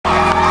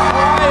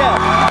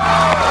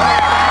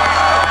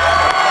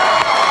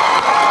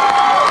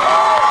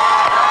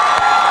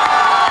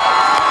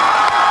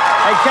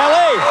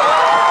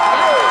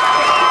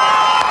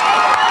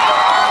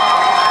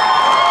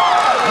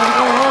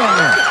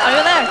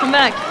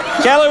come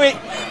back. Kelly,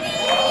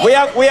 we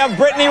have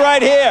Britney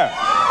right here.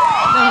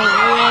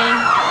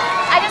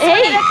 I just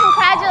wanted to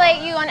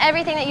congratulate you on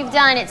everything that you've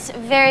done. It's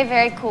very,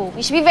 very cool.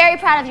 You should be very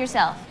proud of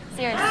yourself.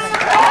 Seriously.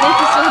 Thank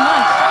you so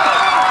much.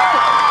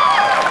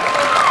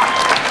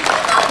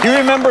 Do you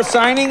remember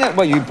signing it?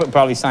 Well, you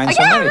probably signed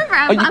so Yeah, I many.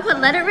 remember. I put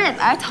Let It Rip.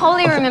 I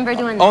totally remember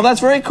doing that. Oh, that's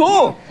very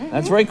cool.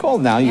 That's very cool.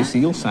 Now you see,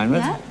 you'll sign it.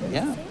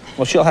 Yeah.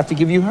 Well, she'll have to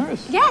give you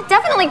hers. Yeah,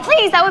 definitely.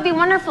 Please, that would be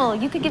wonderful.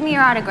 You could give me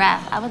your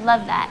autograph. I would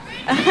love that.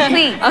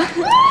 Please.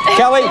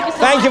 Kelly,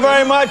 thank you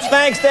very much.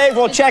 Thanks, Dave.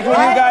 We'll check with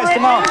you guys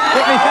tomorrow.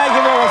 Britney, thank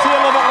you. We'll see you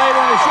a little bit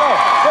later in the show.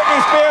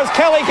 Britney Spears,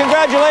 Kelly,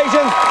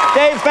 congratulations.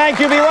 Dave, thank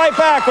you. Be right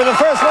back with the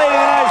First Lady of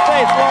the United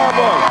States, Laura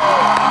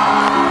Bush.